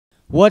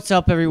What's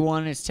up,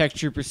 everyone? It's Tech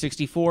Trooper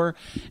 64,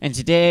 and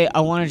today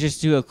I want to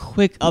just do a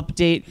quick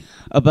update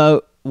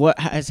about what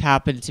has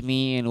happened to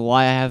me and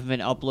why I haven't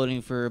been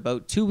uploading for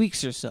about 2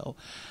 weeks or so.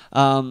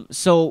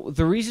 So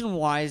the reason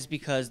why is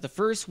because the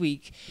first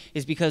week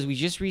is because we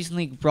just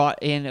recently brought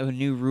in a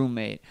new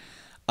roommate,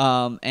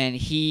 and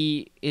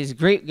he is a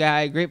great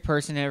guy, great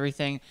person, and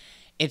everything.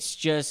 It's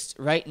just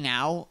right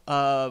now,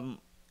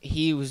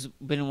 he was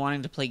been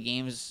wanting to play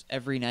games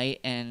every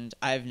night, and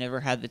I've never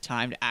had the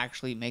time to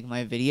actually make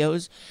my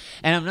videos.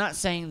 And I'm not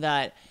saying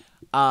that,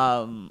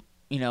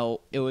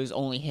 it was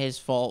only his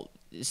fault.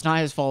 It's not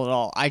his fault at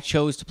all. I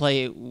chose to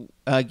play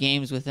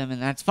games with him, and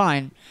that's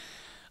fine.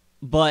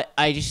 But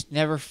I just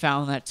never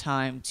found that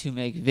time to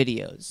make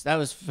videos. That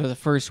was for the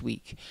first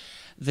week.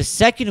 The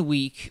second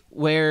week,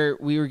 where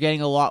we were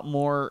getting a lot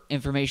more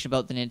information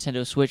about the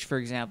Nintendo Switch, for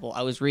example,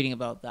 I was reading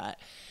about that.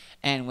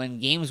 And when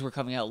games were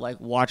coming out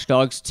like Watch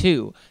Dogs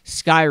 2,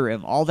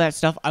 Skyrim, all that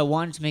stuff, I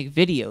wanted to make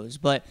videos,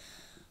 but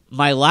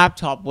my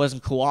laptop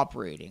wasn't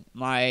cooperating.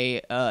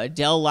 My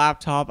Dell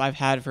laptop I've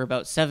had for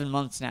about 7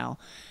 months now,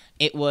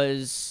 it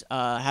was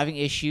having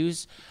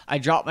issues. I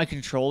dropped my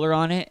controller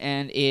on it,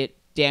 and it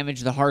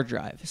damaged the hard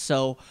drive.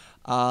 So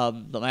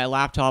my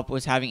laptop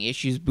was having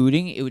issues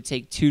booting. It would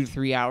take 2 to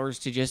 3 hours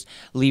to just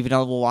leave it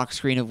on the lock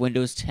screen of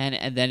Windows 10,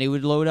 and then it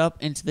would load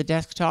up into the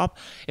desktop.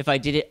 If I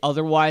did it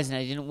otherwise and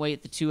I didn't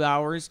wait the 2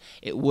 hours,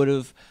 it would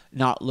have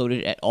not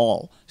loaded at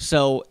all.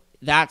 So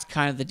that's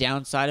kind of the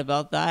downside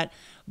about that.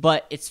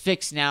 But it's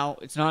fixed now.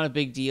 It's not a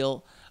big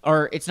deal.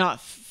 Or it's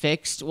not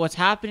fixed. What's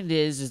happened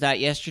is that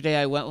yesterday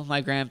I went with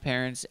my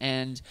grandparents,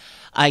 and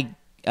I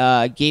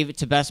gave it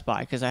to Best Buy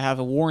because I have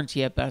a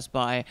warranty at Best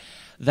Buy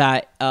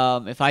that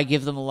if I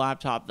give them a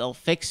laptop, they'll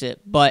fix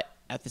it. But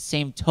at the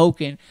same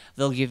token,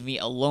 they'll give me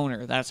a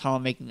loaner. That's how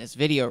I'm making this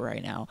video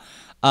right now.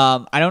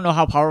 I don't know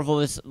how powerful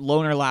this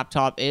loaner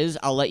laptop is.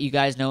 I'll let you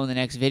guys know in the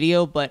next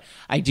video, but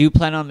I do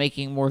plan on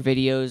making more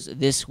videos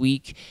this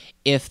week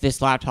if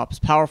this laptop is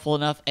powerful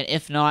enough. And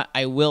if not,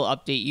 I will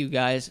update you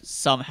guys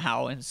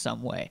somehow in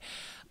some way.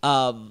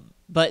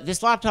 But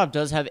this laptop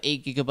does have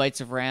 8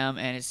 gigabytes of RAM,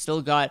 and it's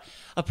still got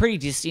a pretty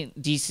decent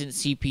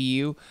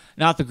CPU.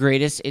 Not the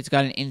greatest. It's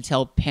got an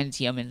Intel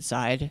Pentium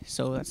inside,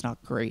 so that's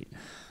not great.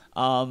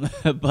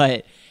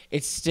 But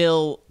it's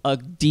still a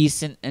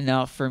decent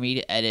enough for me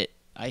to edit,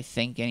 I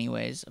think,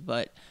 anyways.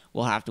 But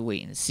we'll have to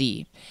wait and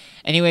see.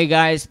 Anyway,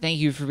 guys, thank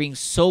you for being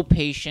so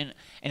patient.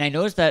 And I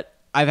noticed that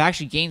I've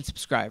actually gained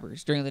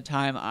subscribers during the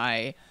time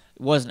I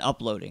wasn't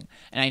uploading,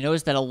 and I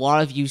noticed that a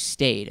lot of you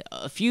stayed.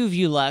 A few of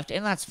you left,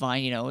 and that's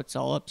fine, it's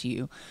all up to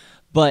you,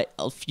 but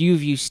a few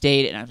of you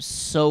stayed, and I'm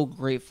so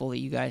grateful that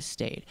you guys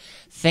stayed.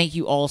 Thank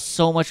you all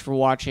so much for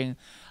watching.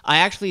 I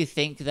actually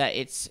think that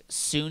it's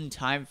soon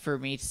time for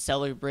me to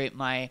celebrate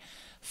my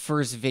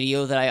first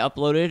video that I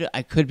uploaded.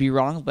 I could be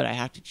wrong, but I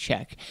have to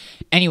check.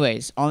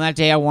 Anyways, on that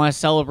day I want to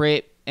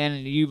celebrate.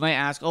 And you might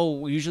ask,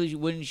 oh, usually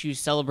wouldn't you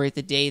celebrate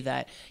the day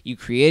that you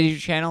created your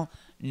channel?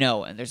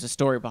 No, and there's a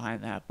story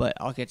behind that, but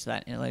I'll get to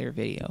that in a later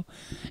video.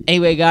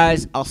 Anyway,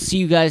 guys, I'll see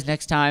you guys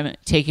next time.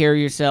 Take care of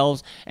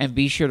yourselves, and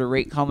be sure to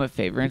rate, comment,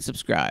 favorite, and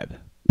subscribe.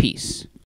 Peace.